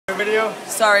video?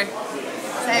 Sorry.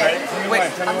 Say it. Wait.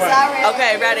 I'm sorry.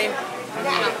 Okay, ready.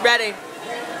 Ready.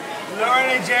 Lauren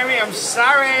and Jamie, I'm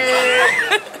sorry.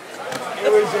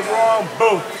 It was the wrong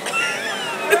booth.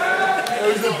 It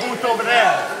was the booth over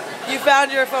there. You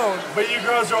found your phone. But you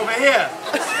girls are over here.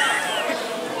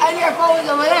 And your phone was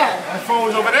over there. My phone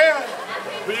was over there,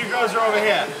 but you girls are over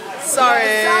here.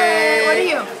 Sorry. Sorry. What are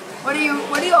you? What are you?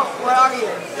 What are you? What are you?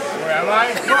 Where am I?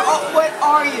 What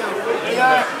are you?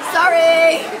 You're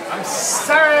sorry. I'm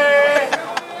sorry.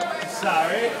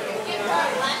 Sorry.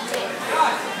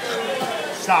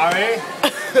 Sorry.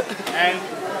 And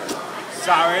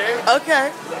sorry.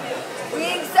 Okay. We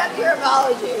accept your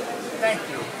apology. Thank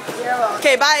you. You're welcome.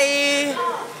 Okay, bye.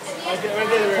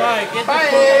 Bye. Bye.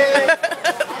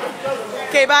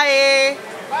 Okay, bye.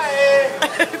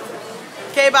 Bye.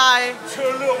 Okay, bye.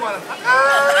 Toodaloo, motherfucker.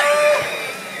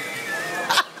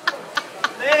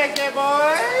 Later,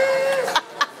 boys.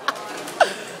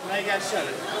 Now you gotta shut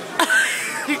it.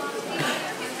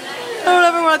 I don't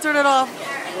ever want to turn it off.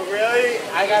 But really,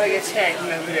 I gotta get tagged in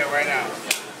the video right now.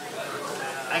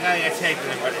 I gotta get tagged in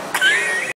the video.